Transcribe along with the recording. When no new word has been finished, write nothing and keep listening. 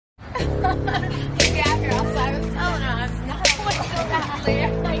Yeah, girl, so I was telling her I'm not going to that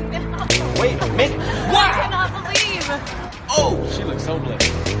later. I know. Wait a minute. I Wow. cannot believe. Oh, she looks so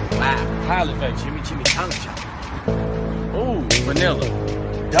blessed. Wow. Highly fake. Jimmy tongue chocolate. Ooh, vanilla.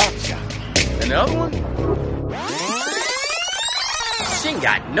 Dark chocolate. And the other one? She ain't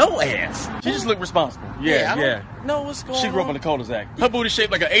got no ass. She just looked responsible. I Yeah. don't know what's going on. She grew up in the cul-de-sac. Her booty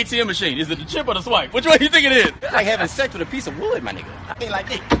shaped like an ATM machine. Is it the chip or the swipe? Which one do you think it is? It's like having sex with a piece of wood, my nigga. I mean, like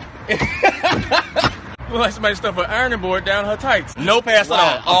this. Look like somebody stuffed an ironing board down her tights. No past Wow.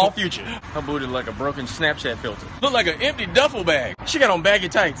 at all. All future. Her booty like a broken Snapchat filter. Look like an empty duffel bag. She got on baggy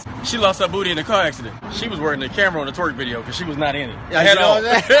tights. She lost her booty in a car accident. She was wearing the camera on the twerk video because she was not in it. Yeah, I had you know all.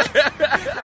 what I'm saying?